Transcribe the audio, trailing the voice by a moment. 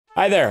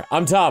Hi there,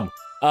 I'm Tom.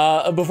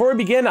 Before we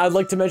begin, I'd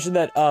like to mention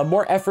that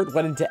more effort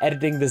went into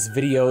editing this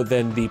video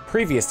than the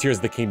previous Tears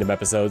of the Kingdom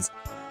episodes.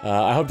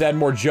 I hope to add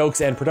more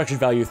jokes and production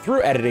value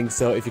through editing,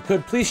 so if you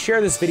could, please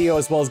share this video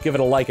as well as give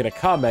it a like and a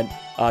comment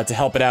to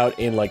help it out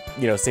in, like,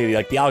 you know, say,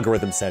 like, the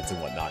algorithm sense and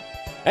whatnot.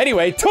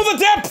 Anyway, to the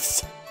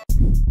depths!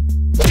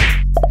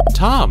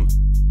 Tom!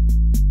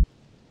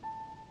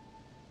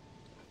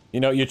 You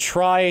know, you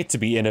try to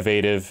be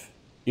innovative,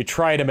 you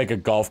try to make a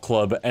golf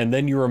club, and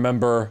then you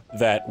remember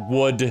that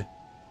wood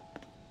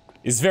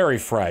is very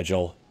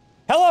fragile.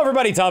 Hello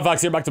everybody, Tom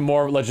Fox here, back to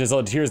more Legend of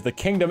Zelda Tears of the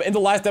Kingdom. In the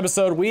last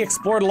episode, we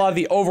explored a lot of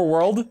the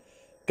overworld,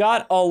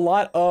 got a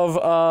lot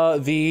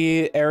of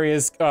the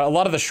areas, a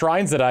lot of the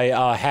shrines that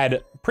I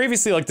had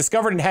previously, like,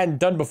 discovered and hadn't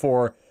done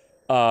before,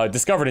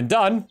 discovered and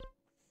done.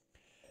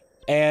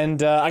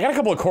 And I got a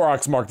couple of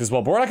Koroks marked as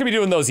well, but we're not gonna be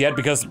doing those yet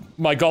because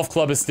my golf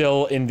club is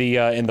still in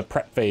the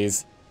prep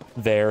phase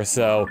there,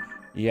 so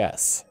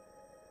yes.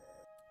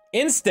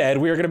 Instead,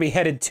 we are gonna be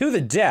headed to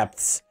the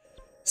depths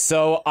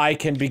so I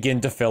can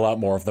begin to fill out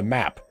more of the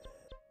map.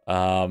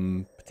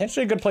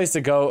 Potentially a good place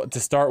to go to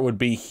start would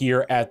be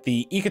here at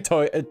the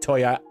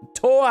Toyam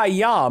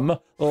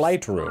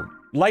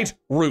Light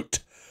Route.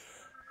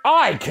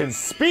 I can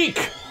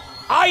speak!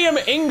 I am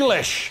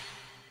English!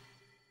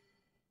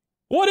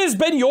 What has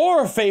been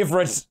your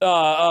favorite,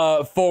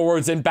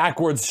 forwards and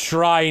backwards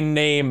shrine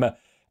name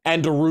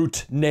and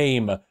route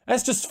name?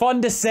 That's just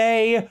fun to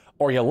say,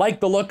 or you like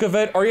the look of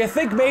it, or you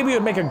think maybe it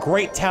would make a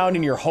great town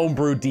in your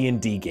homebrew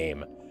D&D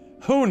game.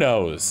 Who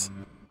knows?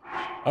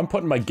 I'm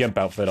putting my GIMP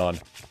outfit on.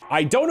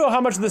 I don't know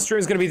how much of this stream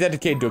is gonna be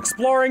dedicated to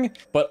exploring,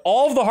 but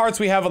all of the hearts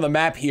we have on the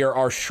map here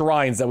are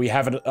shrines that we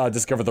haven't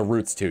discovered the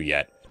routes to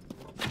yet.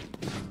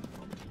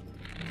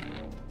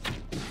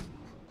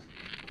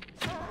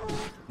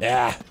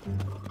 Yeah.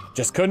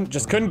 Just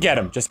couldn't get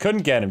him. Just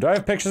couldn't get him. Do I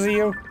have pictures of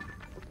you?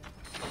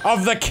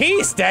 Of the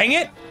keys, dang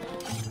it!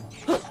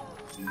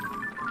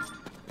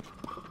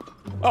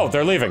 Oh,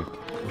 they're leaving.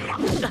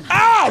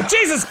 Ow!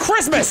 Jesus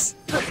Christmas!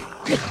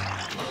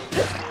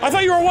 I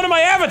thought you were one of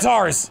my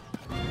avatars!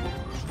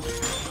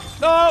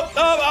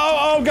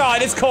 Oh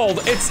god, it's cold.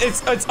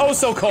 It's oh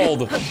so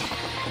cold.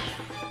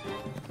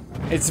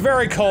 It's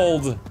very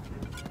cold.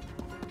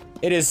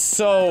 It is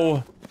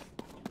so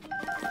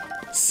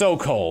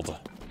cold.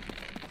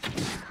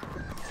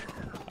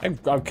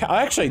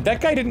 Actually,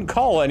 that guy didn't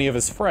call any of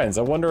his friends.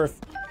 I wonder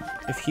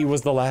if he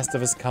was the last of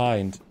his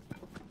kind.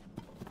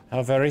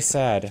 How very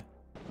sad.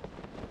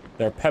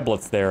 There are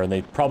pebblets there, and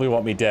they probably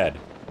want me dead.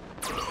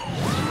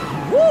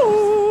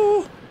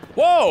 Woo!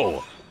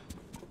 Whoa!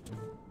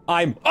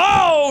 I'm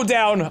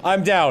down!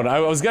 I'm down. I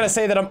was gonna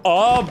say that I'm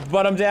up,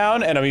 but I'm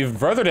down, and I'm even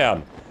further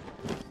down.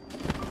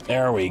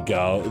 There we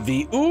go.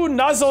 The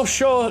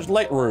Unazosho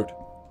Light Route.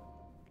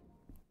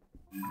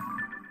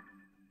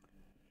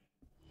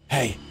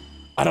 Hey.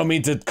 I don't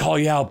mean to call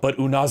you out, but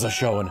Unaza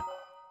showing.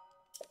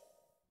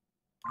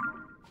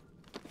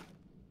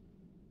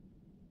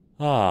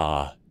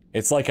 Ah,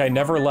 it's like I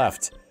never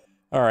left.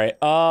 Alright,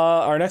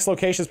 our next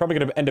location is probably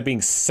gonna end up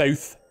being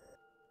south.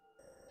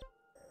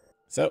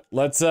 So,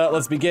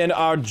 let's begin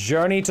our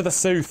journey to the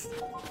south.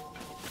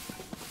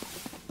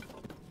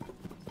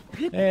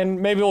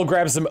 And maybe we'll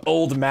grab some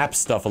old map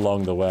stuff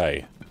along the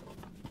way.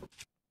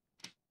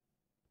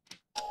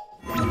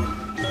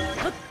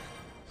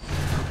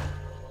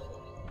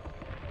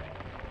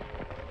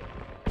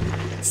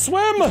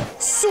 Swim!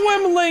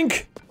 Swim,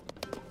 Link!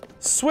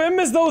 Swim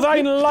as though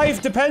thine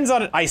life depends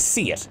on it. I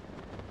see it.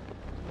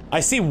 I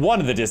see one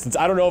in the distance.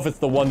 I don't know if it's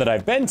the one that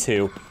I've been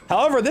to.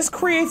 However, this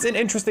creates an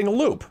interesting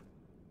loop.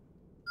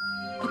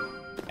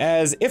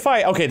 As if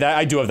okay,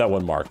 I do have that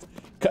one marked.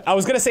 I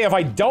was gonna say if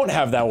I don't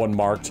have that one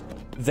marked,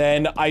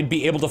 then I'd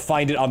be able to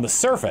find it on the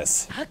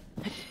surface.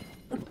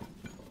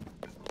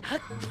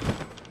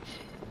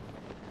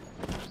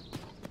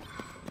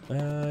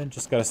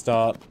 Just gotta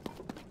stop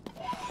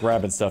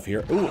grabbing stuff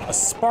here. Ooh, a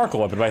sparkle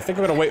weapon, but I think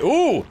I'm gonna wait.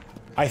 Ooh!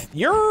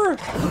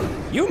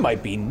 You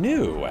might be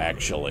new,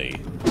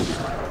 actually.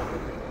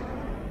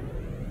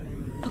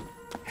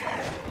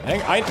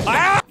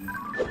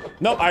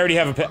 Nope, I already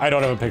have I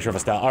don't have a picture of a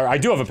Stal, or I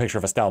do have a picture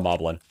of a Stal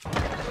Moblin.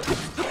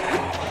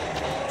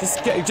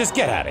 Just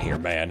get out of here,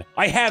 man.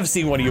 I have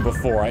seen one of you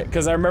before,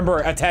 because I remember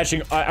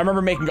attaching, I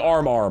remember making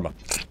arm.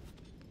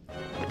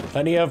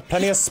 Plenty of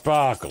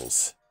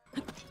sparkles.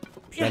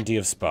 Plenty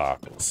of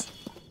sparkles.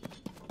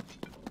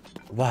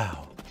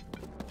 Wow.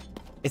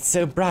 It's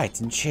so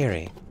bright and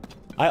cheery.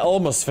 I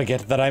almost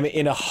forget that I'm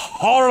in a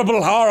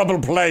horrible, horrible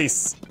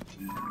place.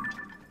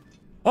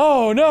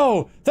 Oh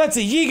no, that's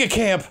a Yiga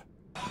camp.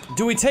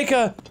 Do we take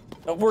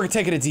we're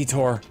taking a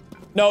detour.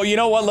 No, you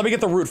know what? Let me get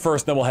the route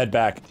first, then we'll head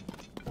back.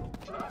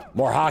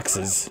 More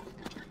Hoxes.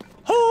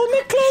 Hold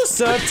me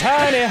closer,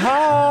 tiny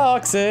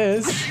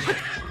Hoxes.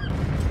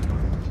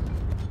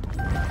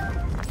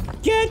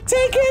 Get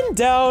taken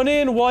down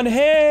in one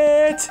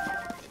hit.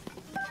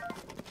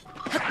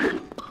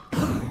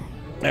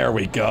 There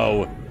we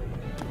go.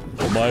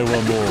 Omae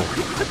wa mou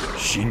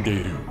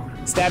shinderu.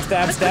 Stab,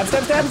 stab, stab,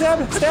 stab, stab,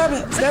 stab,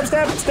 stab, stab,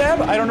 stab,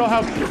 stab. I don't know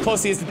how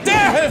close he is to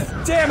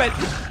death! Damn it!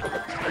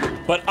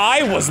 But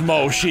I was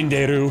Mo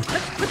Shinderu.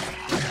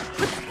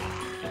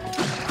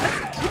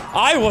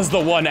 I was the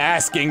one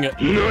asking.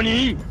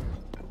 NANI?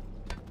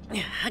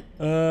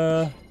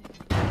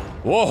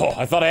 Whoa,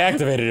 I thought I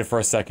activated it for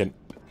a second.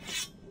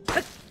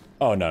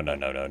 Oh, no, no,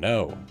 no, no,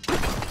 no.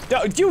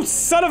 You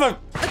son of a...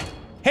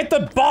 Hit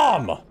the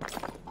bomb!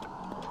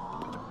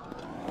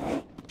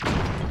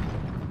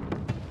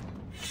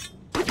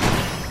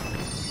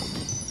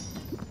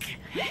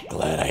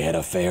 Glad I had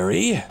a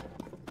fairy.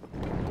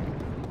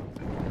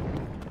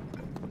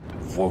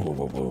 Whoa, whoa,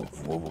 whoa,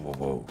 whoa, whoa, whoa,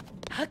 whoa.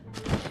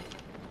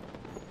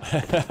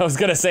 I was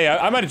gonna say,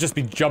 I might just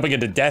be jumping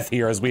into death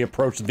here as we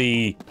approach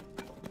the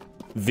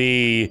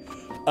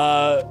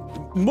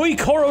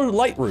Muikoro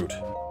light route.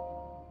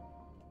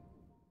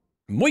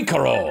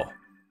 Muikoro!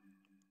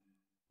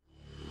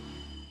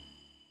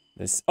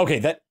 This, okay,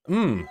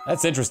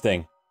 that's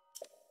interesting.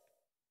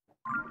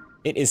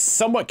 It is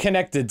somewhat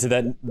connected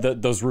to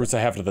those routes I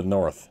have to the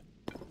north.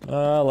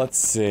 Let's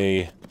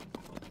see.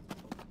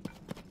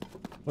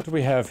 What do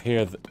we have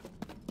here?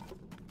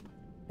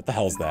 What the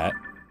hell's that?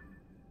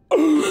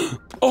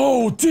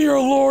 Oh, dear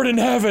Lord in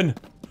heaven!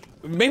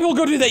 Maybe we'll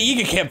go do that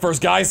Yiga camp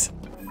first, guys.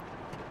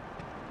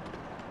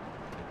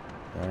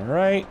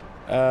 Alright,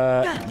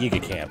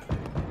 Yiga camp.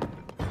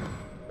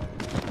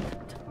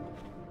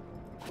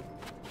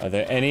 Are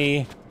there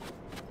any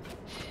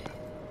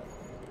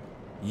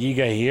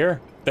Yiga here?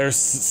 There's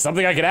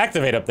something I could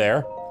activate up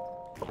there.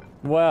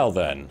 Well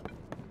then,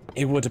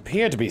 it would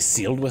appear to be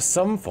sealed with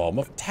some form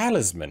of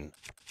talisman.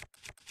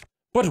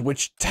 But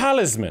which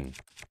talisman?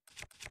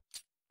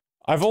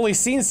 I've only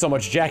seen so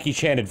much Jackie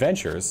Chan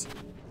Adventures.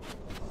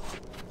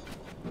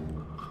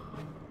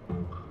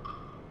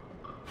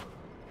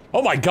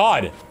 Oh my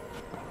god!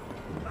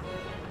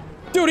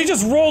 Dude, he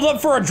just rolled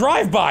up for a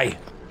drive-by!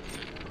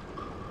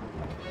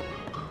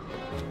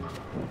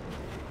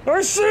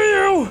 I see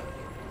you!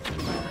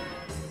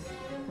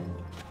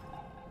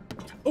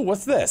 Oh,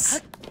 what's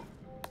this?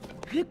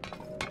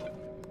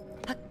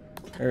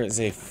 There is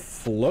a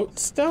float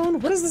stone?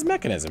 What is this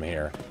mechanism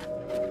here?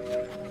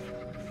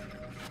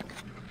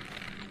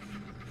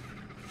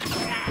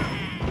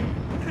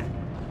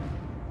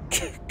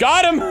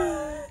 Got him!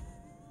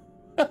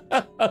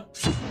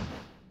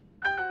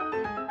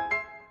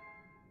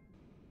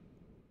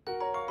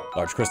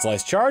 Large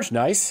crystallized charge,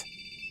 nice.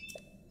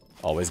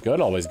 Always good,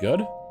 always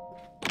good.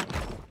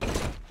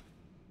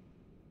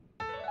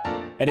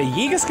 And a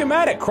Yiga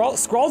schematic,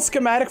 scrawled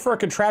schematic for a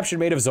contraption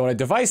made of Zonite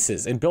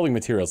devices and building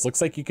materials.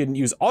 Looks like you can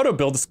use auto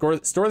build to store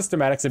the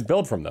schematics and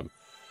build from them.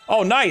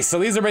 Oh, nice, so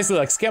these are basically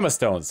like schema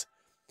stones.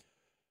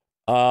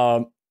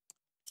 I'm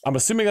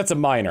assuming that's a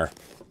miner.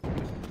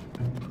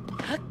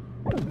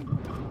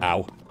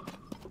 Ow.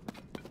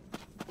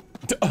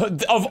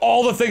 Of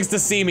all the things to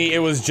see me, it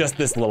was just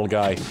this little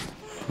guy.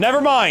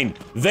 Never mind,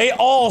 they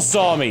all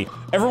saw me.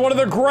 Every one of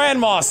their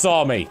grandmas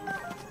saw me.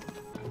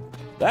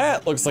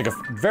 That looks like a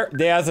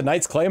yeah, it's a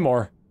Knight's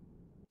Claymore.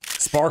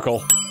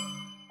 Sparkle.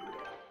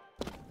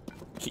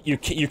 You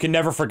can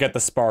never forget the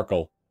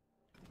sparkle.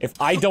 If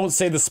I don't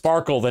say the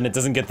sparkle, then it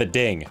doesn't get the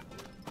ding.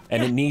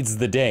 And it needs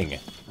the ding.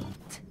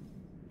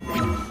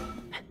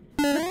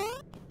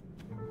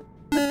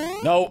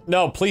 No,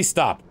 no, please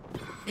stop.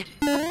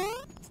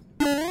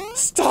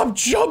 Stop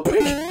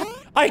jumping!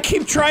 I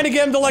keep trying to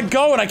get him to let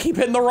go and I keep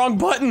hitting the wrong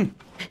button.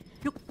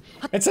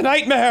 It's a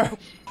nightmare.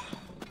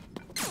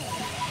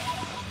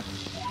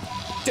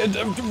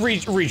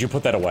 Read, you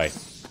put that away.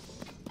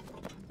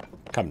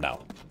 Come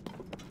now.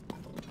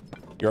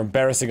 You're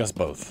embarrassing us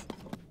both.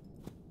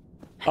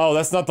 Oh,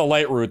 that's not the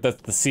light route,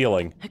 that's the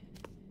ceiling.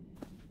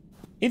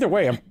 Either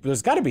way,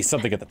 there's gotta be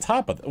something at the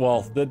top of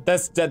well,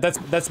 that's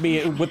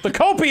me with the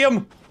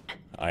copium!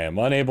 I am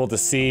unable to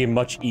see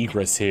much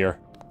egress here.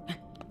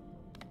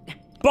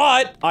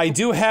 But, I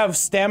do have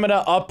stamina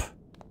up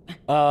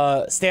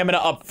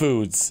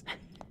foods.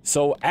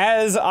 So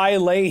as I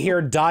lay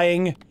here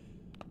dying,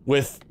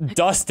 with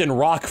dust and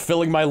rock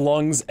filling my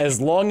lungs,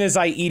 as long as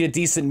I eat a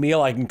decent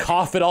meal, I can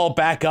cough it all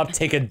back up,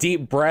 take a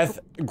deep breath,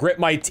 grit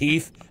my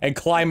teeth, and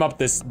climb up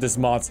this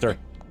monster.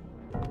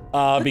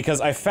 Because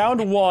I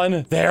found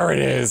one. There it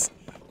is.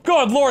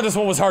 Good lord, this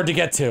one was hard to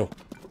get to.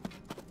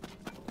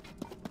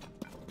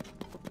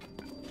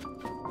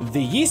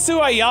 The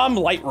Yisu Ayam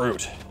light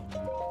route.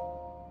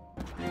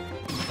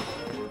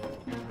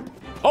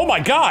 Oh my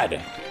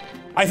god!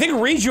 I think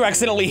Riju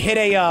accidentally hit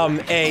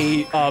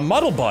a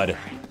muddle bud.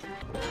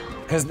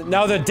 Because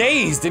now they're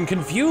dazed and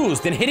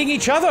confused and hitting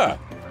each other.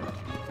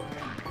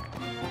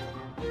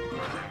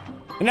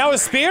 And now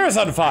his spear is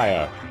on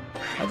fire.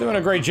 I'm doing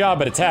a great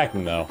job at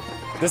attacking, though.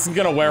 This is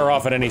gonna wear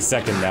off at any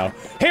second now.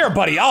 Here,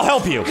 buddy, I'll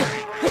help you.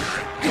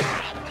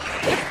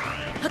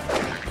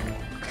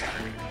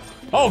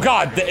 Oh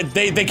god,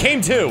 they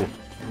came too.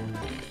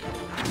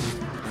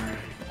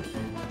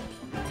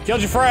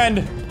 Killed your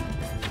friend.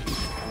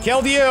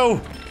 Killed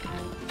you.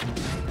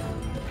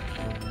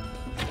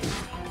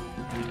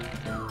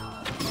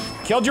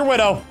 Killed your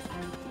widow.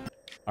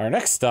 Our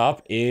next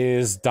stop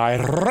is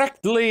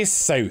directly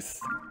south.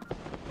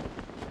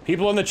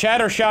 People in the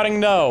chat are shouting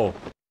no.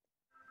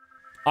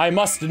 I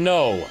must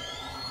know.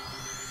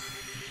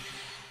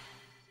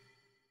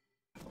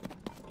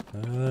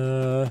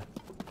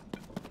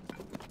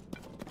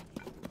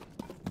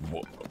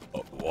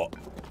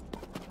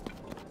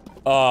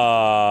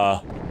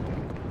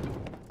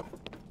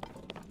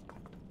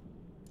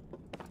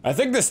 I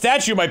think the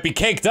statue might be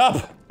caked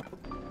up.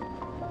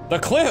 The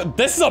cliff.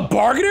 This is a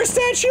bargainer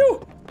statue?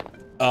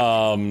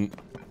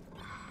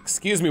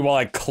 Excuse me while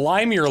I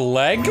climb your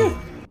leg?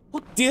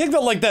 Do you think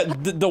that, like,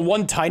 the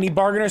one tiny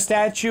bargainer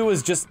statue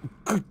is just.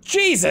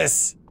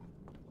 Jesus!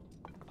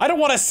 I don't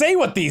want to say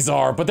what these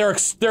are, but they're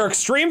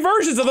extreme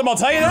versions of them, I'll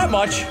tell you that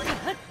much.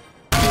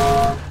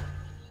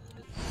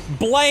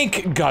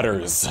 Blank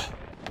gutters.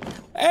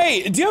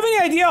 Hey, do you have any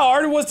idea how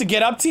hard it was to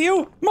get up to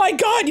you? My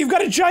god, you've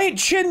got a giant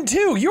chin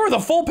too! You're the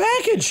full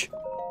package!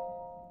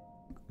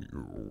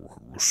 You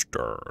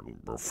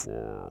stand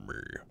before me.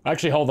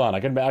 Actually, hold on, I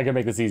can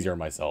make this easier on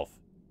myself.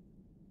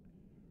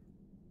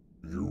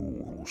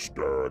 You who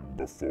stand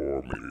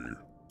before me,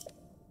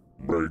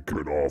 make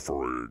an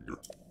offering.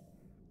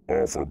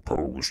 Offer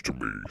pose to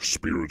me,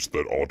 spirits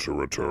that ought to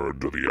return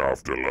to the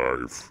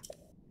afterlife.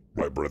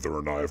 My brother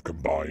and I have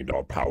combined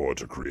our power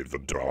to create the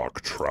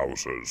Dark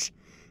Trousers.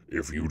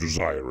 If you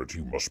desire it,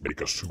 you must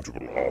make a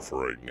suitable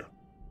offering.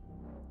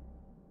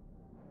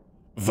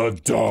 The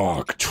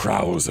Dark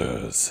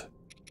Trousers.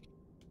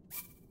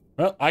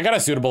 Well, I got a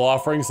suitable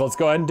offering, so let's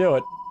go ahead and do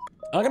it.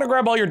 I'm gonna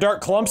grab all your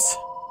dark clumps,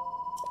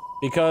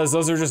 because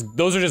those are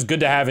just good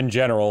to have in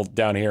general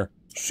down here.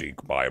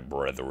 Seek my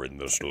brother in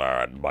this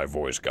land. My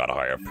voice got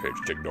higher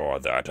pitched.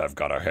 Ignore that. I've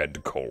got a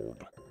head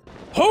cold.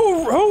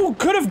 Who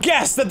could have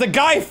guessed that the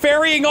guy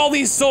ferrying all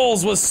these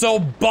souls was so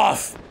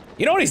buff?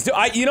 You know what he's doing?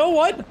 You know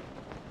what?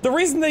 The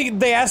reason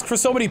they ask for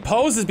so many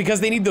poses is because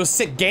they need those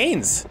sick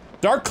gains.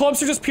 Dark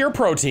clumps are just pure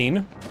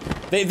protein.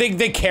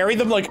 They carry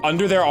them like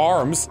under their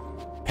arms,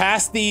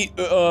 past the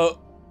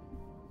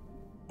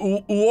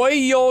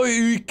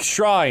Oyoik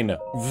shrine.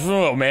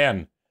 Oh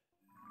man,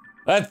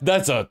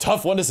 that's a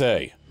tough one to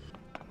say.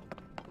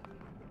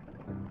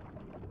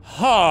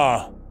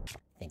 Huh.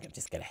 I think I'm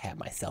just gonna have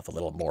myself a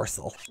little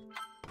morsel.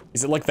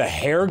 Is it like the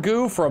hair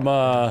goo from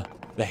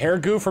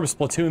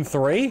Splatoon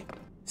 3?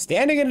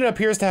 Standing in it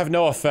appears to have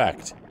no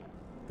effect.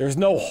 There's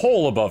no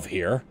hole above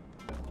here.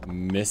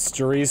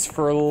 Mysteries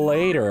for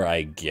later,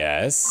 I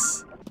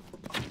guess.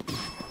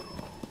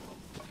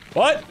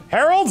 What?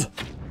 Harold?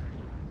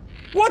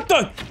 What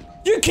the?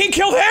 You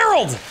killed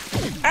Harold!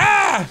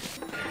 Ah!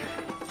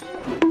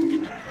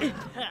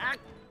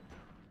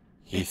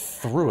 He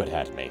threw it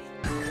at me.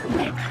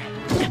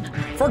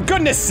 For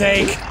goodness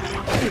sake!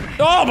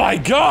 Oh my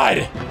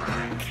god!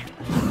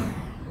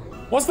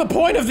 What's the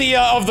point of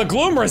the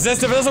gloom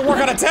resist if it doesn't work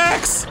on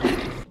attacks?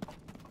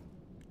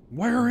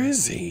 Where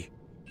is he?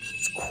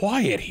 It's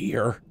quiet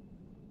here.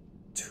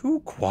 Too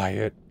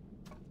quiet.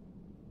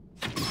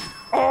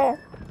 Oh!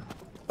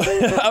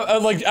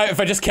 If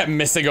I just kept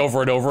missing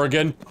over and over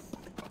again.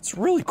 It's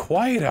really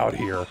quiet out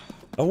here.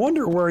 I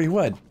wonder where he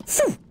went.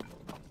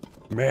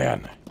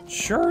 Man,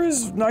 sure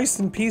is nice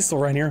and peaceful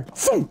right here.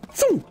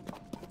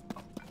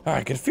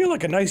 I can feel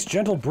like a nice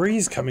gentle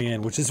breeze coming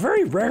in, which is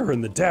very rare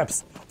in the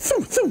depths.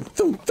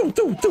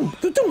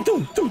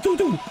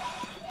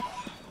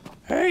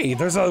 Hey,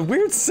 there's a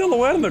weird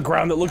silhouette on the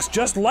ground that looks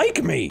just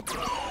like me.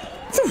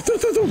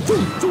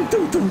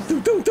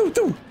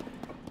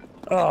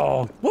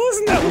 Oh, well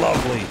isn't that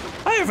lovely?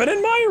 I have an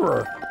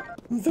admirer.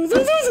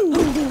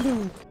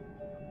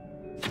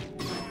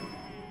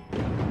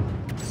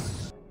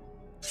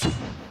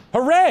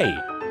 Hooray!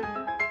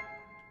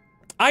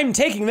 I'm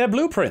taking their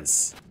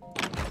blueprints.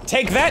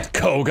 Take that,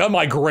 Koga,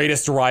 my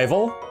greatest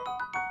rival.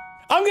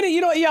 I'm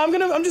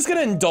gonna, I'm just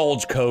gonna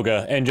indulge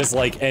Koga and just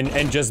like,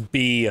 and just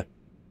be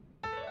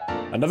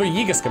another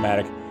Yiga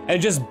schematic,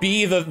 and just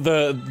be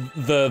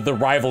the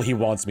rival he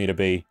wants me to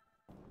be.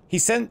 He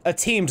sent a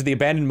team to the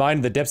abandoned mine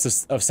in the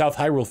depths of South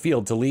Hyrule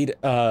Field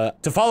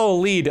to follow a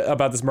lead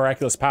about this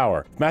miraculous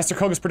power. If Master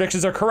Koga's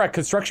predictions are correct,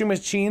 construction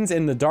machines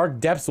in the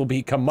dark depths will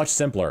become much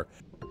simpler.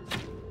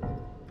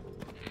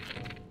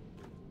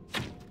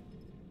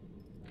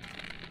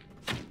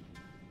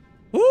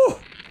 Woo!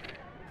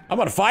 I'm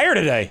on fire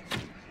today.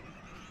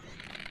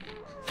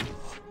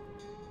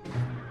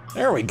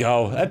 There we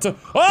go. That's a—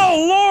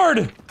 oh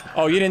Lord!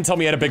 Oh, you didn't tell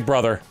me you had a big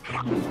brother.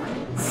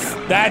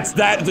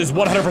 That is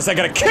 100%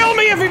 gonna kill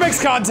me if he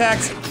makes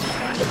contact.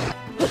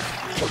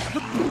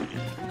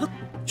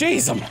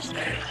 Jeez,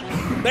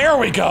 there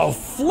we go.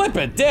 Flip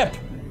it, dip.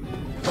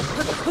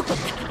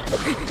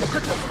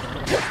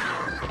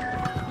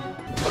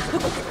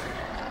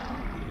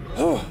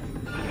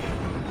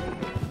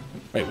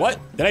 Wait, what?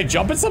 Did I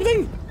jump at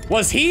something?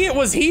 Was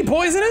he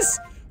poisonous?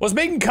 Was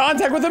making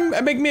contact with him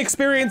and making me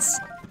experience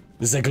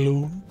the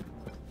gloom?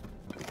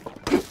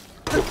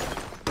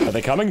 Are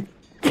they coming?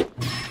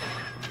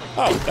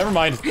 Oh, never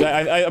mind.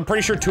 I'm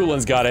pretty sure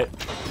Tulin's got it.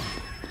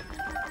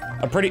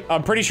 I'm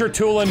pretty sure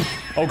Tulin—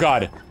 oh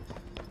god.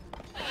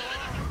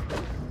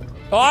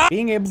 Ah!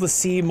 Being able to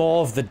see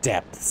more of the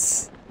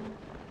depths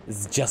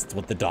is just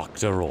what the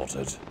doctor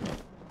ordered.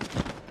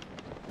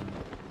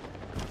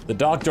 The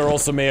doctor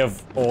also may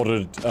have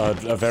ordered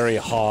a very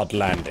hard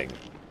landing.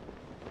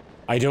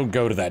 I don't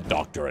go to that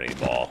doctor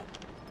anymore.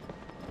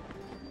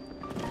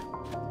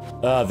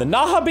 The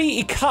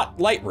Nahabi Ikat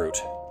light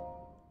route.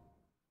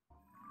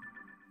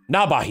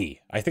 Nabahi.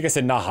 I think I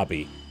said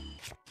Nahabi.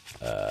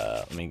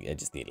 I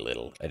just need a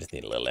little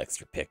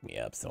extra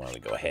pick-me-up, so I'm gonna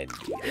go ahead and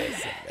do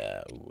this,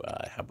 and,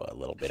 how about a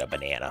little bit of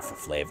banana for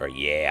flavor?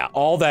 Yeah,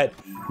 all that,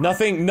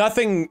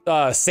 nothing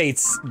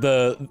sates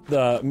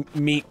the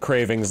meat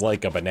cravings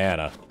like a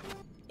banana.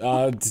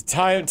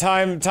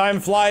 Time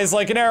flies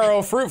like an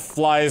arrow, fruit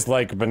flies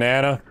like a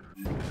banana.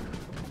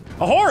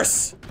 A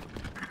horse!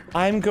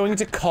 I'm going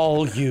to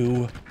call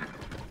you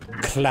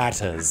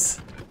Clatters,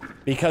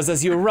 because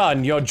as you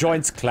run, your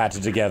joints clatter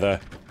together.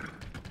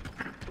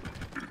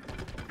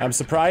 I'm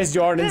surprised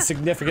you aren't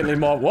insignificantly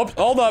more- whoops,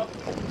 hold up!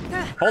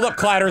 Hold up,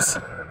 Clatters!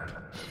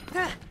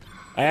 I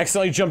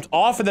accidentally jumped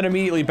off and then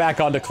immediately back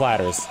onto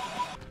Clatters.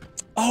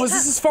 Oh, is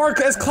this as far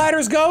as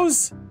Clatters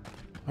goes?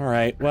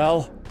 Alright,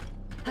 well...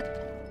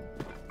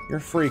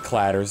 You're free,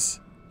 Clatters.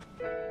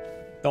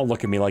 Don't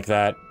look at me like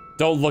that.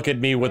 Don't look at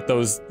me with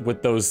those-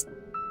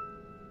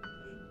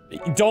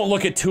 Don't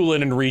look at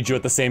Tulin and Riju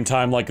at the same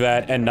time like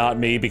that, and not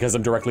me, because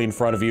I'm directly in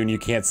front of you and you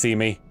can't see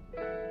me.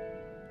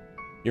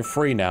 You're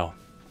free now.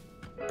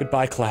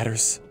 Goodbye,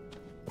 Clatters.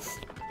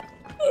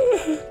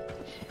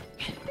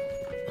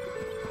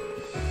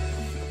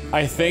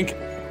 I think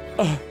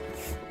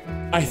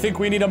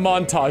we need a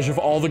montage of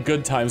all the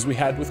good times we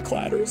had with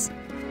Clatters.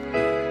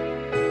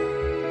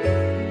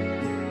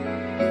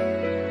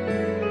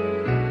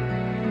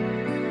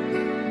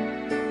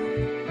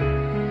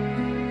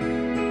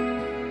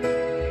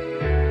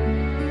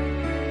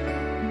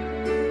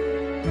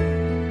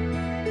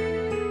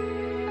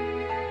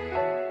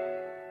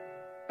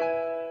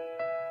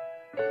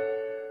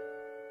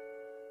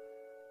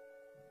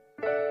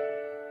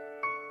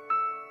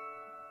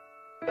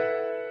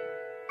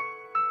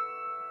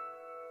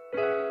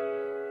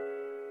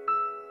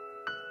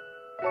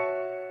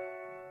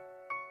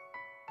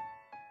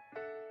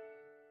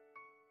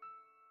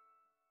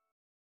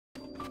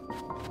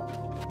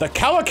 The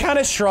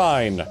Kawakana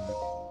Shrine!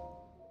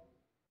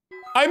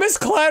 I miss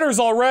Clatters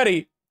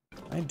already!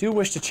 I do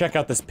wish to check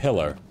out this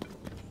pillar.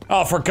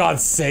 Oh, for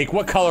God's sake,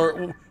 what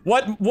color-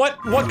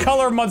 what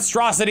color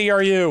monstrosity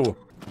are you?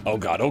 Oh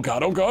god, oh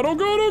god, oh god, oh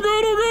god, oh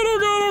god, oh god, oh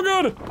god, oh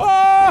god!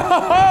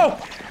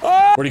 Oh!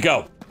 Oh! Where'd he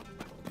go?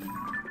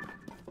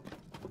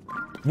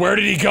 Where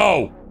did he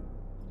go?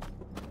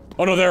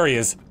 Oh no, there he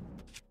is.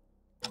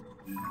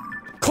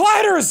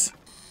 Clatters!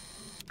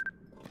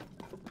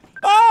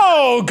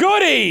 Oh,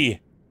 goody!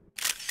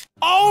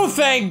 Oh,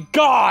 thank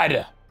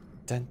God!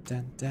 Dun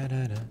dun da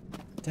da da,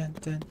 dun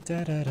dun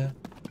da da da,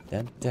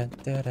 dun dun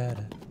da da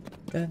da,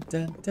 dun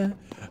dun da.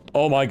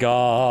 Oh my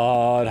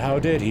God, how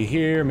did he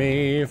hear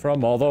me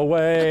from all the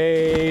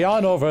way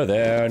on over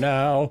there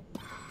now?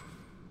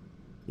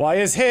 Why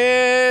is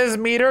his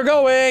meter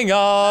going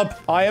up?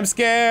 I am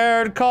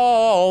scared,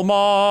 call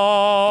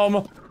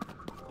Mom.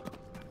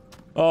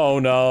 Oh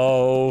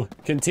no,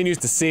 continues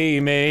to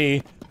see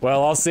me.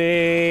 Well, I'll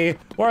see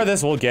where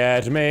this will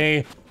get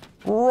me.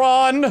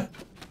 Run!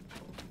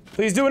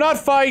 Please do not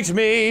fight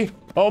me!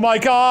 Oh my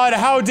God,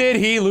 how did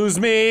he lose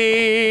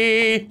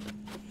me?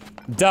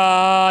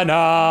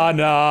 Da-na-na.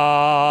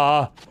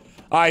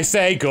 I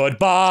say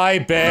goodbye,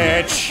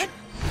 bitch.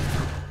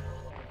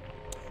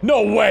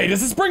 No way,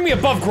 does this bring me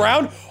above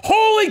ground?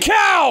 Holy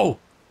cow!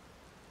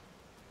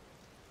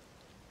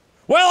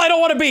 Well, I don't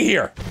want to be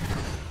here.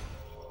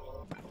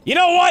 You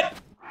know what?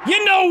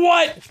 You know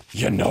what?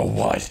 You know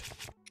what?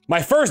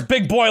 My first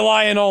big boy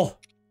Lionel.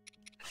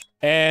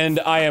 And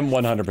I am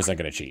 100%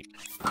 gonna cheat.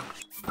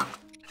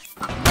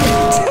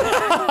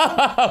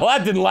 Well,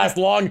 that didn't last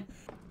long.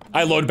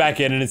 I load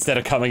back in and instead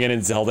of coming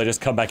in Zelda, I just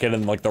come back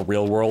in like the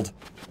real world.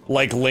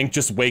 Like Link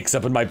just wakes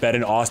up in my bed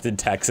in Austin,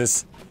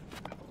 Texas.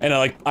 And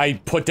I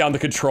put down the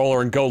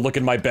controller and go look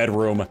in my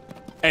bedroom.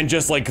 And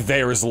just like,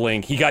 there's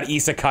Link. He got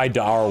isekai'd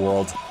to our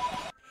world.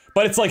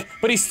 But it's like,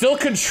 but he's still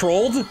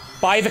controlled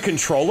by the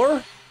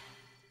controller?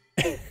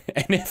 And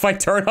if I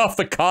turn off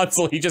the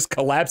console, he just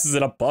collapses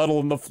in a puddle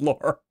in the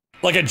floor.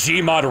 Like a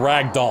Gmod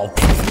ragdoll.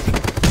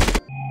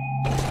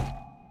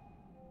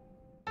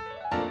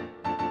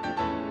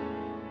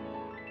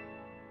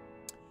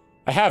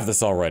 I have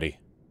this already.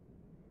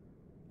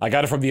 I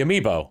got it from the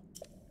amiibo.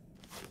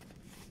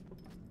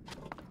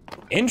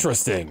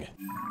 Interesting.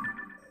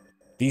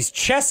 These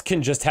chests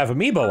can just have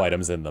amiibo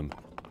items in them.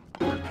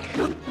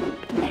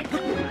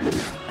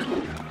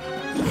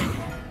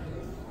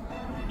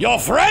 Your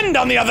friend,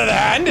 on the other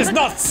hand, is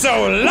not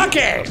so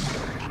lucky!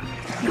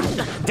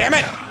 Damn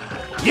it!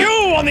 You,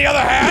 on the other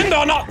hand,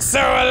 are not so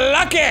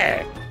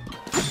lucky!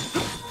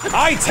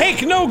 I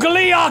take no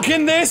Gleeok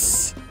in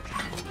this!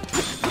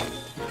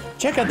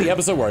 Check out the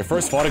episode where I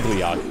first fought a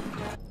Gleeok.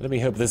 Let me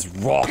hope this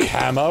rock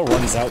hammer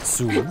runs out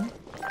soon.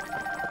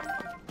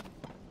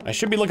 I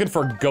should be looking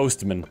for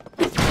Ghostman.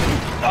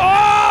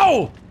 Oh!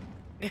 No!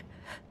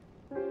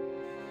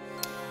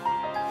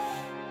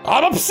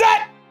 I'm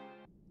upset!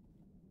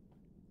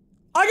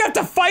 I got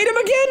to fight him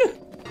again?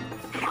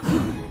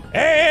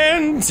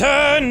 And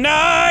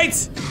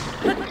tonight,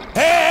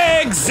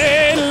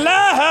 exit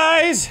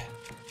lies.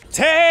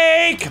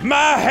 Take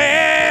my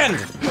hand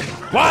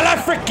while I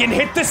frickin'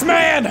 hit this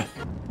man.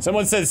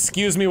 Someone says,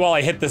 excuse me while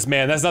I hit this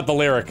man. That's not the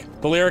lyric.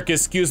 The lyric is,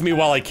 excuse me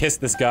while I kiss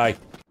this guy.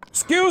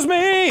 Excuse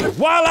me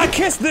while I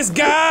kiss this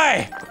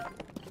guy.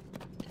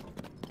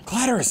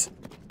 Clatters.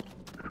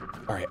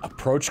 All right,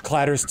 approach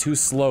Clatters too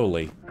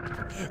slowly.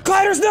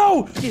 Clatters,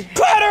 no!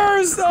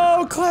 Clatters!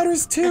 Oh,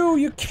 Clatters 2,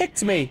 you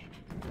kicked me.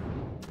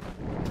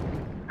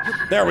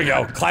 There we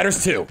go,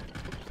 Clatters 2.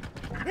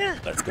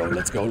 Let's go,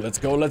 let's go, let's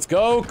go, let's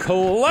go,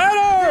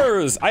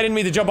 Clatters! I didn't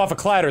mean to jump off of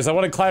Clatters, I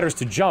wanted Clatters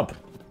to jump.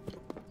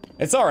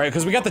 It's alright,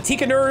 because we got the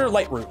Tikanur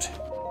light route.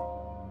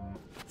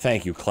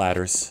 Thank you,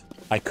 Clatters.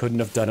 I couldn't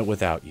have done it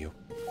without you.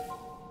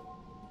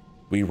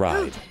 We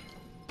ride.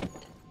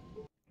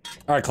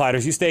 Alright,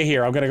 Clatters, you stay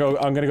here. I'm gonna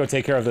go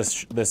take care of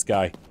this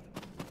guy.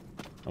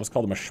 I almost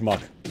called him a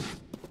schmuck.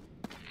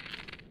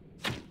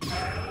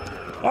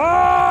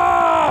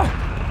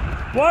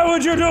 Ah! Why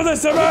would you do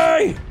this to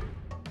me?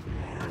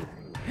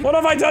 What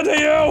have I done to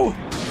you?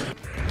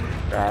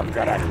 I'm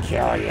gonna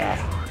kill you.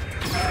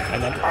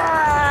 And then,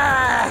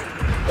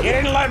 ah! You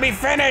didn't let me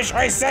finish!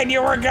 I said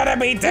you were gonna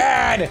be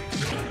dead!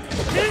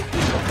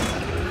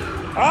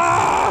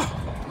 Ah!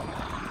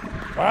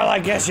 Well, I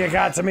guess you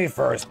got to me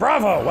first.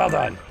 Bravo! Well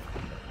done.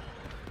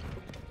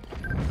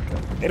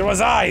 It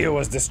was I who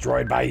was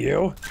destroyed by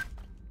you.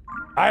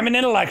 I'm an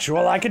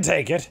intellectual, I can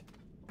take it.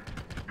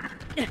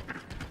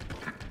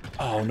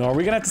 Oh no, are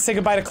we gonna have to say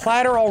goodbye to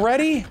Clatter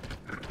already?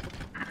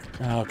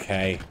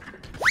 Okay.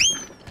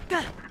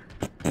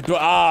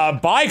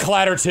 Bye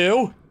Clatter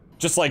 2!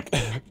 Just like,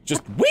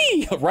 just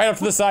whee! Right up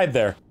to the side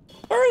there.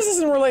 Or is this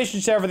in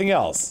relation to everything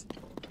else?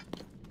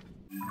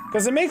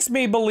 Because it makes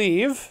me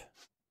believe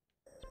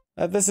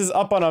that this is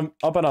up on a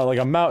like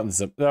a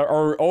mountain,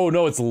 or oh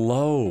no, it's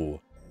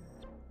low.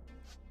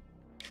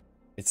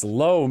 It's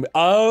low.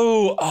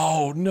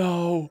 Oh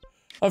no!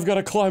 I've got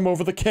to climb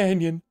over the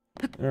canyon.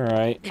 All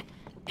right.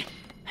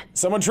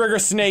 Someone trigger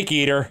Snake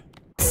Eater.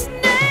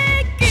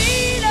 Snake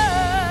Eater.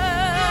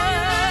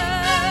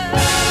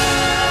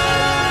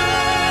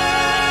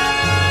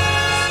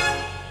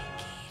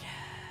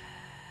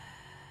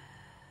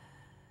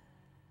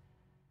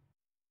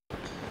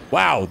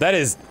 Wow, that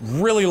is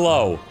really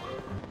low.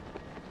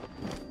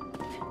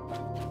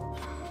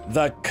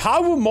 The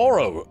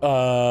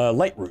Kawamoro,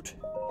 light route.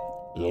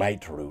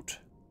 Light route.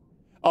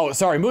 Oh,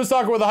 sorry,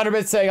 Moonstalker with 100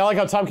 bits saying, I like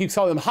how Tom keeps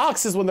calling them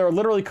Hoxes when they're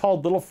literally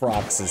called Little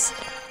Froxes.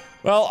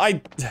 Well,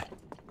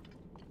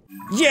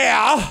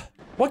 yeah!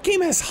 What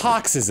game has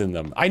Hoxes in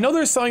them? I know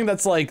there's something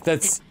that's like,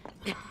 that's...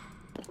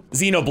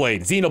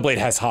 Xenoblade. Xenoblade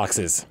has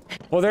Hoxes.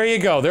 Well, there you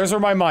go. There's where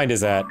my mind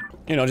is at.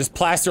 You know, just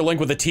plaster Link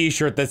with a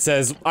t-shirt that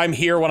says, I'm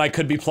here when I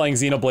could be playing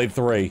Xenoblade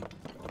 3.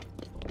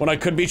 When I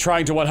could be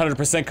trying to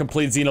 100%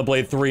 complete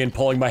Xenoblade 3 and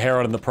pulling my hair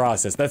out in the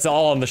process. That's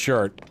all on the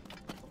shirt.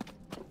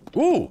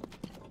 Ooh.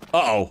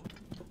 Uh-oh.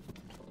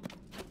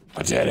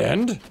 A dead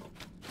end?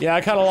 Yeah,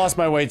 I kinda lost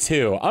my way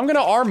too. I'm gonna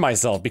arm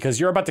myself because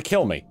you're about to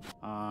kill me.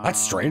 That's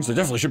strange, there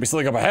definitely should be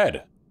something up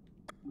ahead.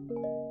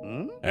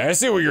 I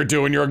see what you're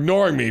doing, you're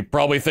ignoring me,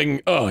 probably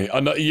thinking, oh,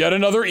 yet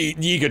another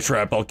Yiga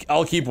trap,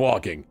 I'll keep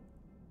walking.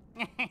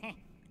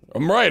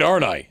 I'm right,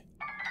 aren't I?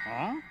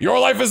 Your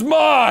life is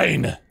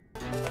mine!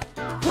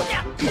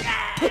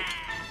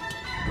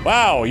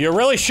 Wow, you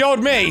really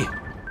showed me!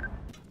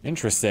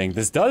 Interesting,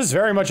 this does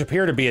very much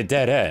appear to be a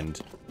dead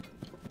end.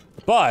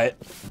 But,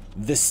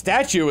 the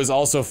statue is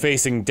also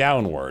facing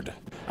downward.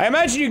 I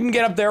imagine you can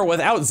get up there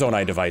without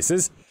Zonai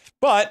devices,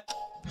 but,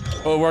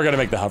 well, we're gonna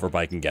make the hover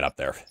bike and get up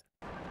there.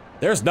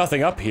 There's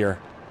nothing up here.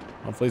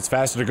 Hopefully it's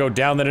faster to go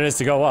down than it is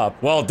to go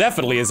up. Well, it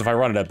definitely is if I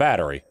run it at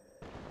battery.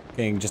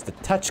 Getting just a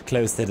touch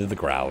closer to the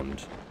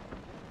ground.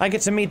 I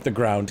get to meet the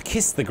ground,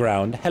 kiss the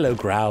ground. Hello,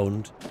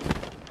 ground.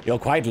 You're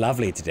quite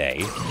lovely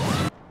today.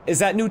 Is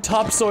that new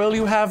topsoil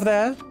you have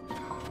there?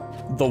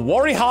 The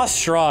Worry Haas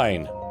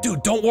Shrine.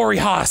 Dude, don't worry,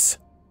 Haas.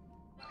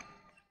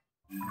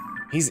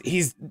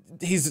 He's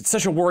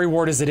such a worry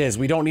wart as it is.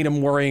 We don't need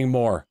him worrying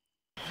more.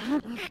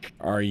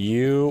 Are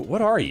you?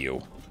 What are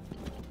you?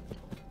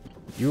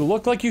 You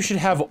look like you should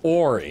have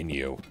ore in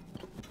you.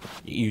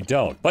 You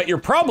don't, but you're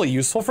probably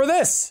useful for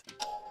this.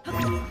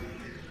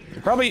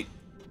 You're probably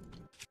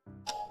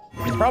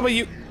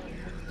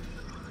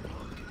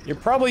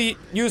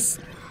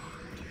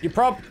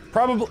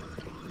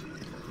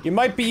you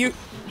might be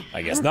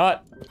I guess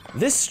not.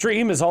 This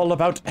stream is all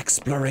about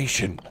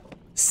exploration.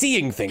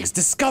 Seeing things,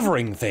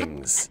 discovering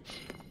things.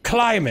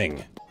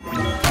 Climbing.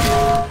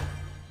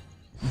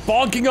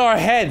 Bonking our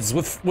heads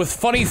with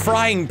funny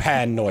frying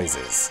pan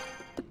noises.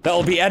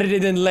 That'll be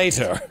edited in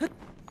later.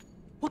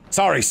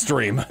 Sorry,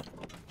 stream.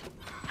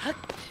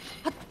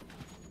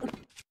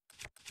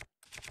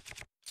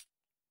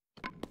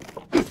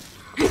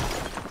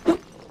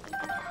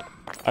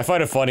 I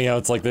find it funny how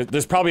it's like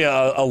there's probably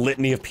a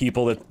litany of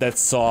people that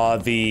saw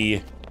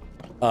the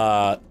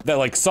that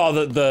like saw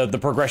the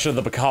progression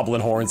of the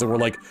Bokoblin horns and were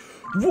like,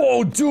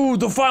 whoa, dude,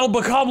 the final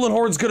Bokoblin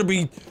horn's gonna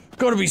be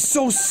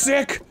so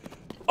sick.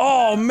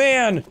 Oh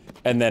man.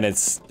 And then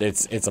it's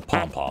a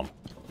pom-pom.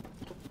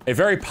 A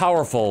very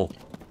powerful,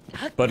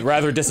 but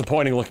rather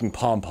disappointing looking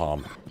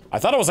pom-pom. I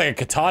thought it was like a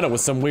katana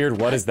with some weird,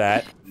 what is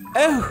that?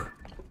 Oh.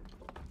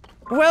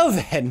 Well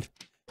then.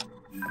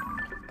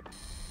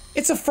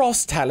 It's a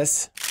frost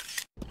talus.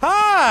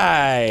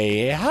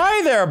 Hi!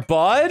 Hi there,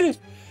 bud!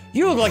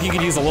 You look like you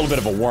could use a little bit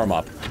of a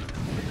warm-up.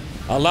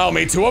 Allow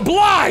me to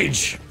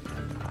oblige!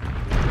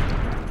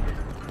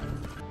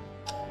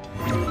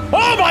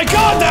 Oh my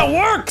god, that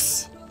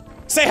works!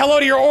 Say hello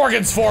to your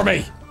organs for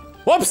me!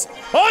 Whoops!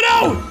 Oh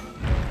no!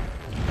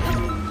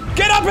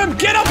 Get up him!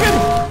 Get up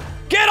him!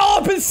 Get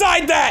all up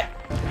inside that!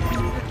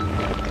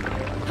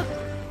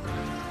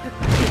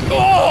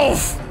 Oh!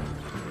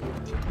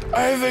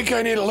 I think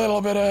I need a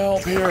little bit of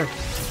help here.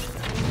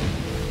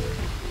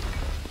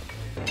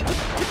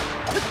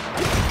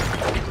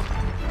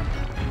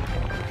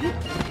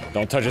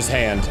 Don't touch his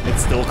hand.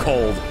 It's still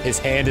cold. His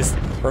hand is-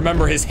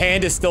 remember, his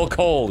hand is still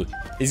cold.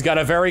 He's got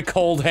a very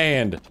cold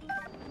hand.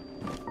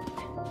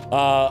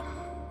 Wow,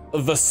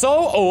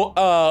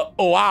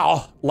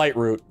 light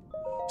root.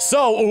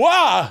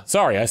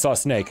 Sorry, I saw a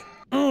snake.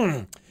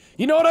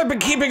 You know what I've been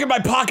keeping in my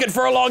pocket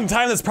for a long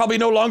time that's probably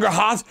no longer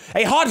hot?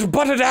 A hot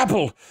buttered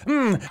apple.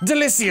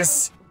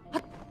 Delicious.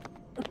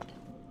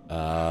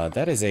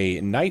 That is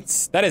a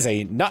knight's,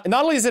 not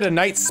only is it a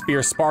knight's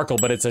spear sparkle,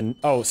 but it's a,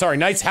 oh, sorry,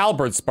 knight's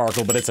halberd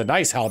sparkle, but it's a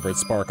nice halberd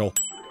sparkle.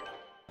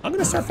 I'm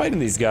gonna start fighting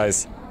these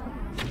guys.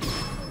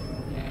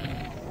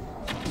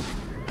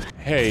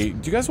 Hey,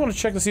 do you guys want to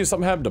check to see if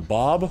something happened to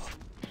Bob?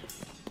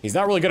 He's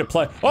not really good at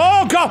play.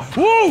 Oh god!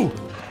 Woo!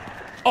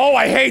 Oh,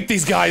 I hate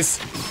these guys!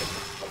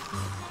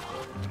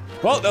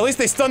 Well, at least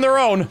they stun their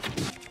own.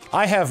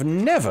 I have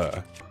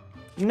never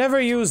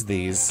used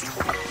these.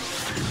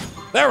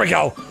 There we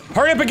go!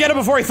 Hurry up and get him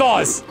before he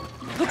thaws!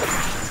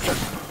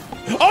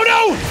 Oh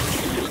no!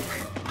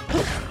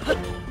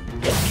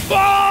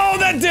 Oh,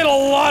 that did a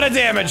lot of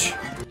damage!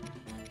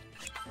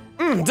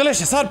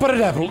 Delicious, hot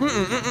buttered apple.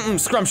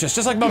 Scrumptious,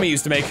 just like Mummy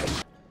used to make.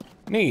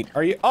 Neat.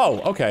 Are you- oh,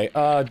 okay,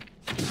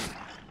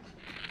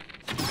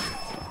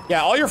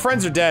 yeah, all your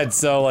friends are dead,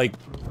 so, like,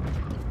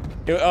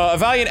 a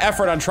valiant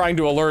effort on trying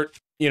to alert,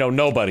 you know,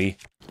 nobody.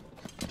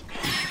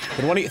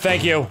 But one of you-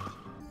 thank you.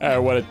 I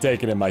would have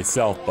taken it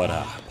myself, but,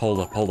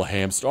 pulled a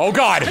hamstring. Oh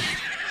god!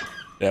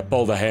 Yeah,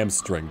 pulled a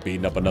hamstring,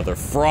 beating up another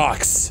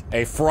Frox.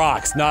 A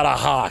Frox, not a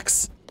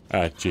Hox.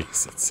 Ah,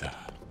 jeez,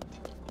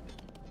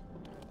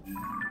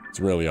 it's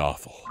really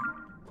awful.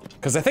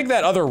 Because I think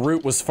that other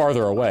route was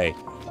farther away.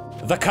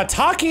 The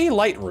Kataki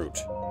Light Route.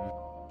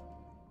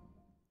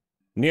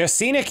 Near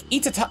scenic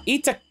Ikatak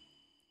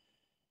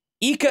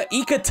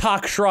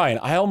Shrine.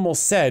 I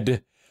almost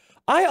said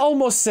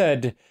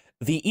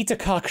the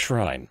Itakak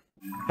Shrine.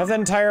 Have that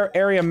entire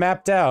area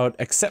mapped out,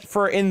 except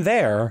for in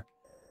there.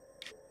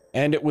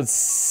 And it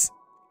was...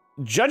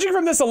 judging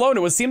from this alone,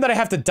 it would seem that I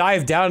have to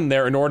dive down in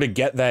there in order to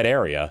get that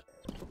area.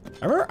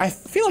 I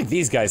feel like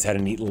these guys had a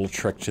neat little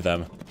trick to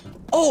them.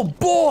 Oh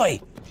boy!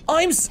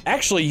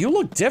 Actually, you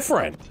look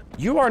different.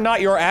 You are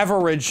not your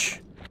average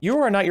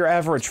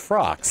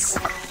Frox.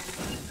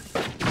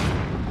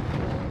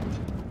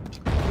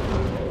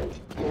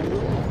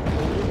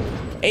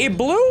 A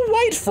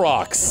blue-white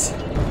Frox.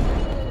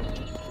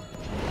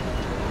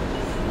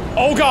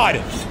 Oh god!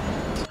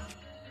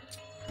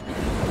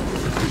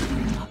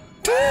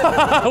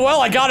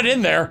 Well, I got it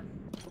in there.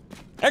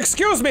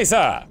 Excuse me,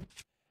 sir.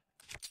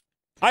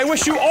 I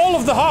wish you all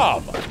of the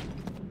harm.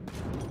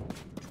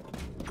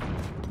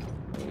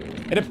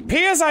 It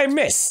appears I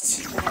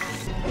missed.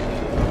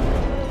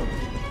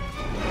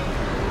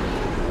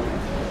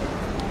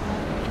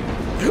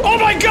 Oh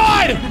my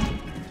god!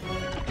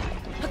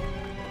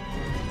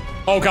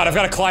 Oh god, I've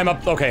got to climb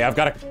up. Okay, I've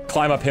got to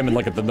climb up him in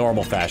like the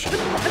normal fashion.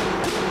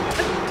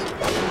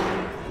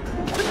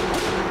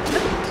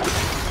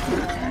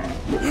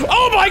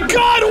 Oh my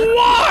god,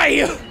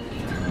 why?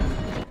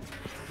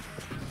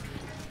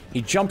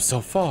 He jumped so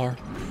far.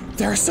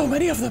 There are so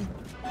many of them.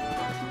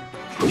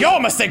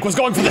 Your mistake was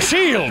going for the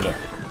shield!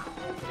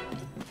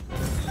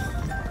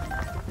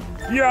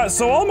 Yeah,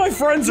 so all my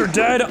friends are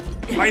dead.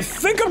 I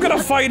think I'm gonna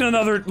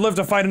live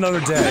to fight another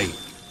day.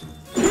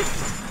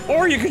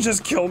 Or you could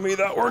just kill me,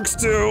 that works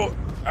too.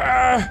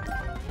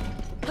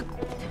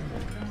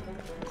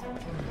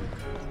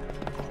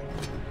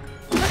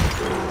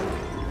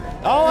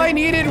 All I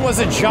needed was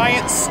a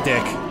giant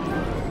stick.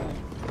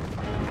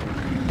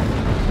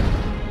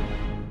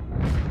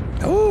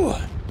 Ooh.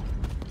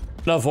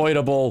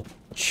 Unavoidable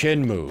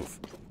chin move.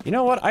 You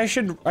know what? I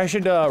should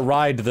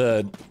ride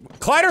the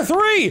Cladder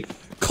 3!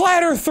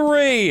 Cladder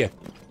 3!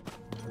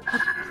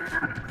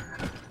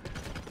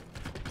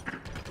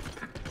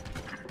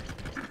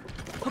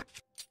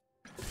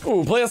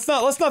 Ooh, let's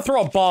not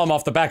throw a bomb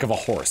off the back of a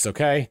horse,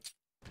 okay?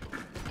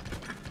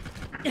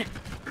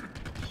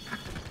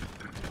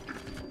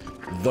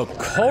 The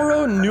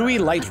Koro Nui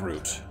Light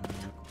Route.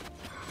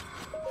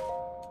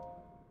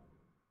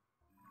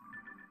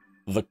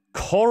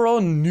 Horo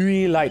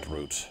Nui light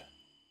root.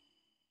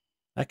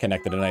 That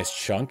connected a nice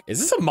chunk. Is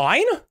this a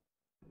mine?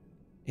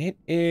 It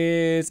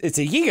is. It's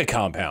a Yiga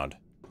compound.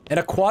 An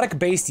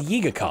aquatic-based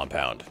Yiga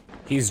compound.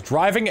 He's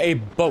driving a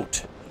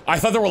boat. I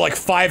thought there were like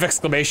 5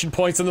 exclamation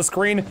points on the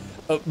screen,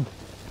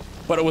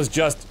 but it was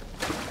just.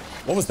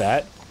 What was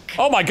that?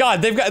 Oh my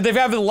god, they've got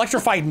an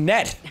electrified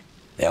net.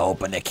 They're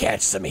hoping to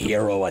catch some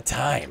hero a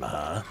time,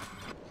 huh?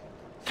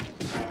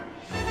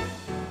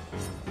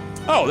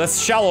 Oh,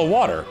 that's shallow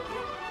water.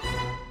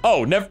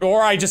 Oh, never,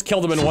 or I just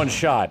killed him in one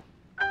shot.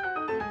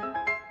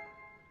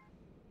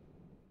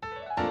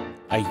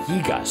 A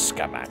Yiga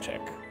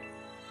schematic.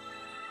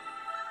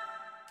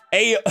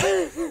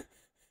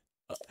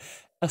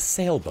 A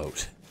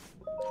sailboat.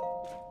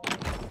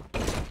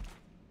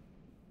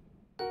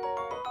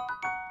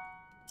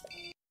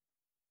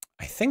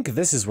 I think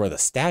this is where the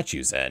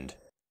statues end.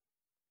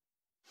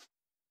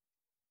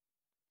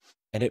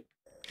 And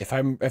if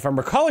I'm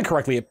recalling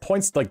correctly, it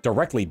points like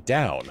directly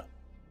down.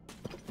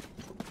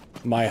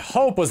 My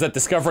hope was that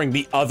discovering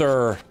the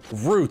other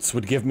routes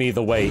would give me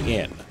the way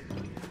in.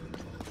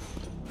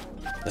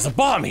 There's a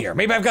bomb here.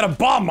 Maybe I've got to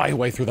bomb my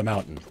way through the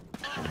mountain.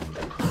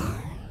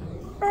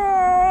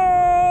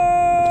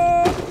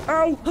 Ow!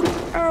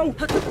 Ow!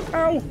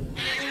 Ow!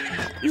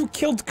 You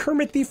killed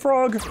Kermit the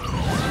Frog.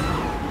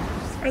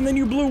 And then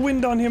you blew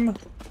wind on him.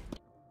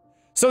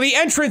 So the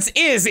entrance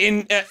is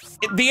in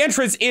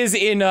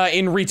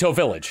Rito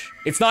Village.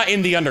 It's not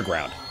in the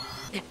underground.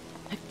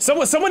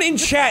 Someone in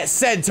chat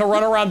said to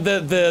run around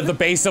the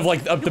base of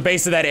like the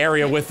base of that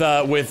area with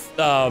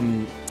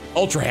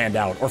Ultra Hand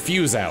out or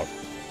Fuse out.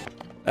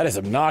 That is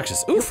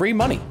obnoxious. Ooh, free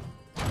money.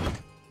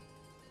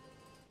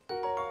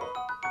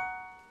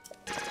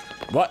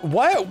 What?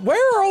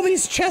 Where are all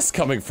these chests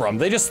coming from?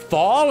 They just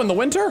thaw in the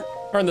winter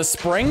or in the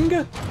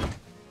spring?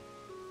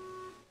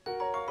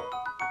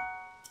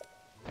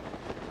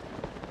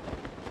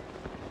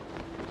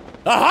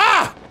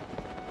 Aha!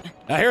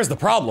 Now here's the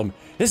problem.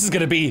 This is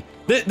gonna be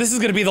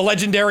the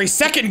legendary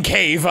second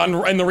cave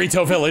in the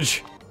Rito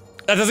Village.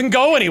 That doesn't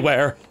go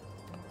anywhere.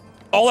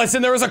 All that's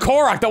in there is a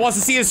Korok that wants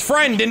to see his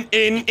friend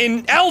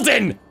in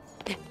Eldon.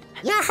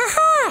 Yeah,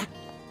 haha!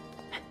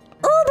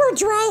 Uber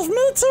drive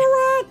me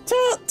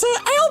to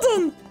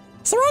Eldon,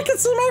 so I can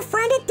see my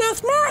friend at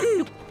Death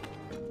Mountain.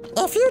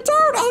 If you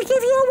don't, I'll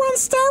give you a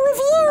 1-star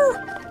review.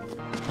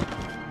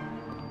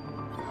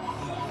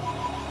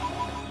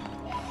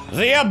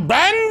 The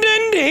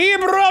abandoned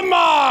Hebra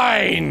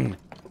mine!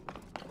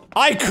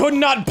 I could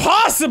not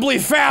possibly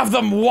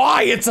fathom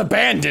why it's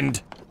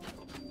abandoned.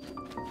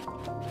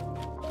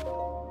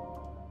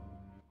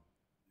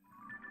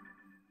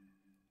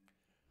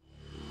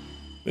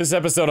 This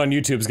episode on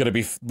YouTube is gonna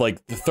be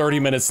like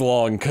 30 minutes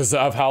long because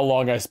of how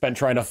long I spent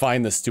trying to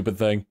find this stupid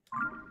thing.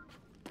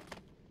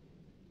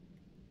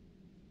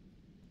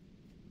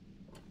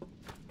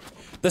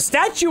 The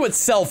statue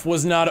itself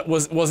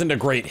wasn't a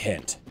great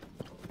hint.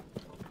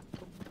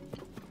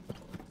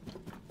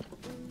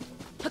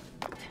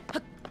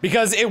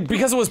 Because it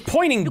was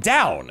pointing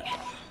down.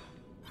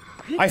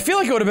 I feel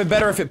like it would have been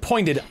better if it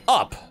pointed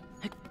up.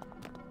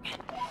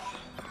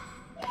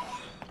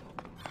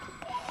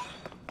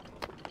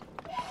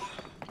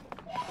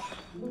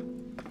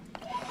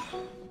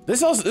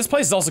 This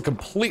place is also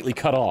completely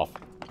cut off.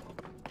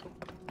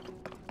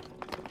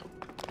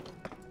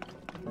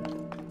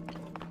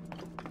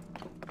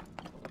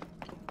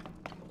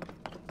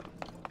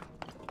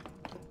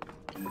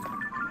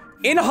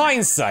 In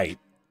hindsight,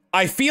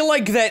 I feel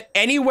like that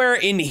anywhere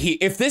in here,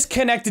 if this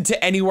connected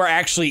to anywhere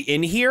actually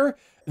in here,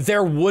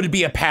 there would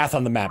be a path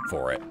on the map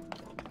for it.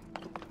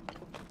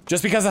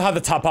 Just because of how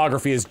the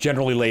topography is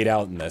generally laid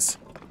out in this.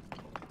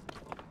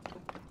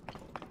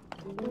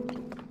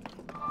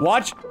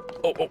 Watch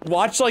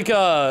like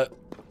oh,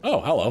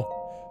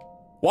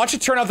 hello. Watch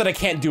it turn out that I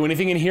can't do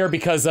anything in here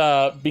because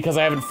I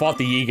haven't fought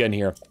the Yiga in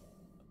here.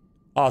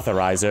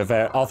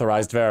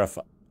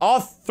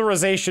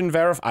 Authorization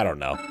verify, I don't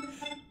know.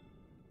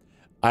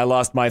 I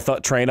lost my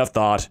train of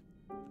thought.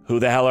 Who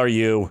the hell are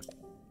you?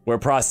 We're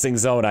processing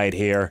Zonite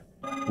here.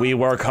 We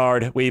work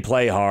hard, we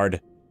play hard.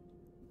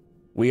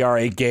 We are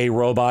a gay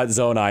robot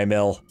Zonai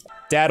mill.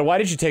 Dad, why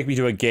did you take me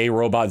to a gay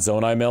robot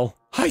Zonai mill?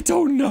 I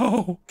don't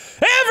know.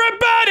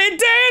 Everybody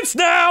dance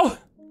now!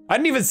 I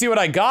didn't even see what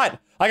I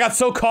got. I got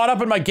so caught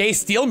up in my gay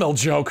steel mill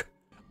joke.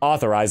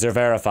 Authorizer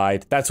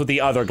verified. That's what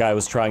the other guy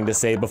was trying to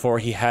say before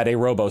he had a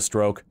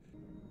robo-stroke.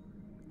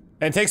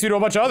 And it takes me to a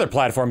bunch of other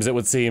platforms, it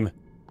would seem.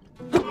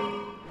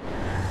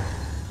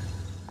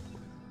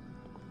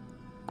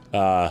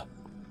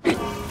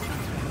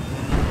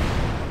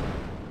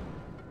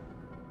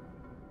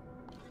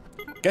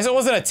 Guess it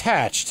wasn't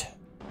attached.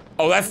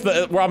 Oh, that's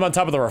where I'm on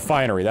top of the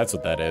refinery. That's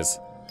what that is.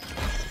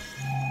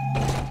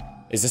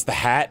 Is this the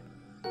hat?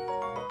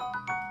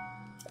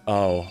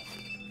 Oh.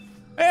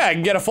 Yeah, I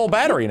can get a full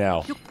battery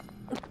now.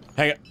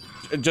 Hang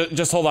on.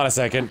 Just hold on a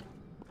second.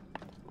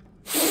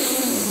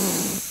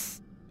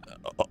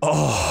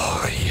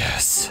 Oh,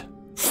 yes.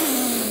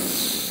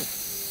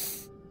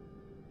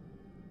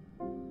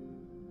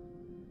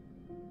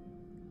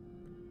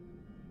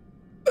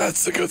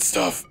 That's the good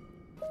stuff.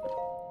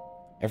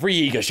 Every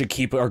Yiga should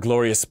keep our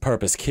glorious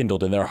purpose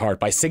kindled in their heart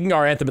by singing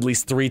our anthem at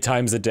least 3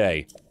 times a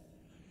day.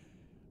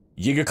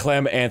 Yiga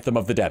Clan Anthem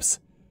of the Depths.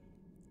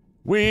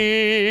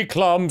 We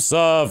clumps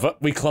of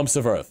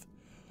earth.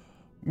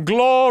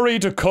 Glory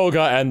to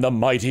Koga and the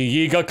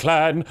mighty Yiga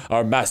clan.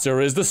 Our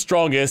master is the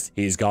strongest,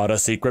 he's got a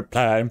secret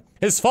plan.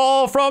 His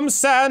fall from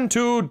sand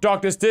to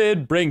darkness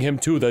did bring him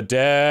to the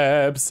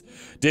depths.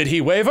 Did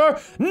he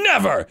waver?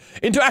 Never!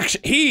 Into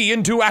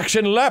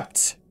action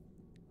leapt.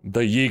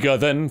 The Yiga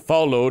then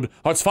followed,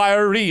 hearts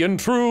fiery and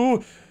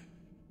true.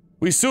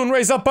 We soon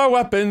raise up our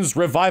weapons,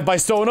 revived by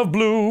stone of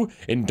blue.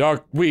 In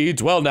dark we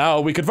dwell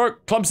now, we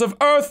convert clumps of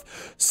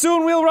earth.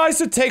 Soon we'll rise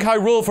to take high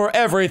rule for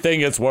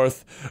everything it's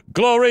worth.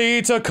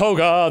 Glory to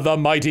Koga, the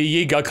mighty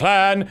Yiga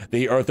clan.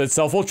 The earth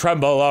itself will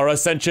tremble, our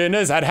ascension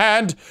is at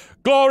hand.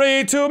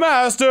 Glory to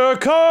Master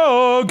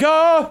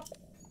Koga.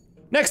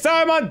 Next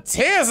time on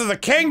Tears of the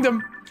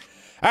Kingdom,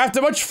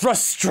 after much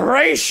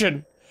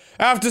frustration,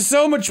 after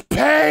so much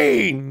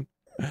pain,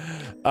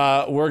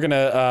 we're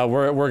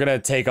gonna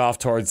take off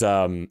towards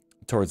the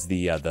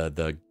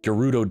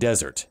Gerudo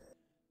Desert.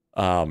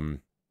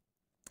 Kind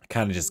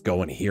of just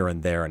going here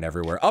and there and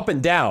everywhere, up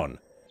and down,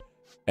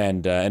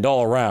 and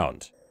all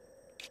around.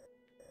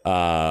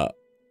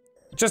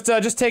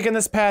 Just taking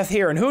this path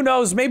here, and who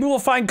knows, maybe we'll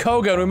find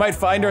Koga and we might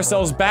find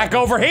ourselves back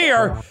over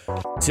here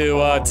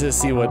to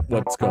see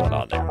what's going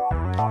on there.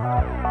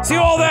 See you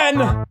all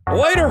then!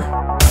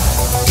 Later!